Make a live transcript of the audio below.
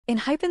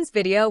ENHYPEN's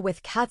video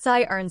with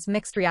KATSEYE earns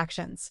mixed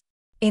reactions.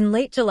 In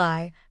late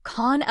July,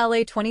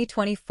 KATSEYE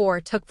 2024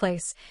 took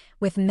place,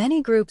 with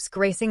many groups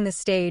gracing the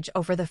stage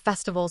over the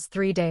festival's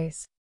 3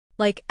 days.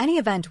 Like any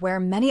event where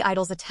many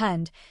idols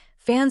attend,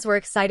 fans were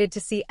excited to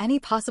see any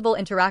possible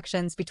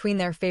interactions between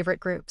their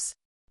favorite groups.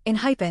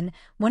 ENHYPEN,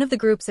 one of the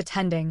groups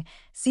attending,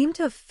 seemed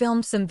to have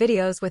filmed some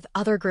videos with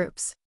other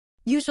groups.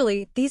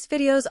 Usually, these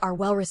videos are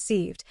well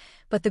received,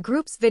 but the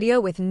group's video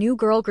with new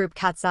girl group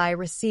KATSEYE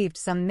received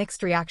some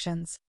mixed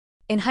reactions.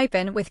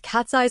 ENHYPEN with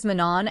KATSEYE's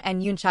Manon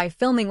and Yoonchae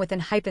filming with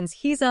ENHYPEN's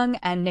Heesung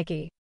and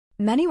Nikki.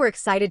 Many were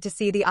excited to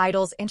see the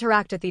idols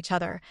interact with each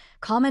other,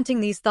 commenting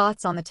these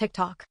thoughts on the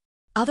TikTok.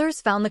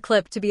 Others found the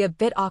clip to be a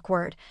bit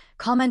awkward,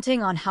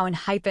 commenting on how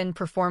ENHYPEN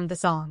performed the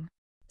song.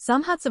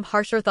 Some had some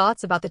harsher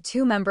thoughts about the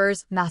two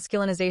members'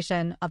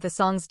 masculinization of the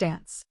song's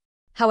dance.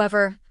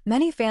 However,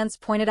 many fans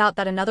pointed out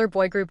that another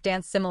boy group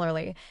danced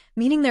similarly,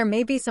 meaning there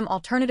may be some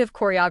alternative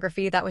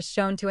choreography that was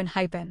shown to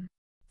ENHYPEN.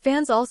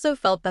 Fans also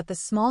felt that the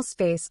small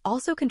space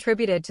also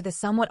contributed to the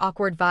somewhat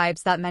awkward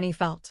vibes that many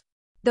felt.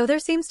 Though there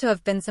seems to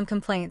have been some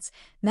complaints,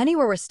 many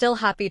were still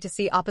happy to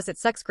see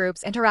opposite-sex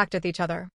groups interact with each other.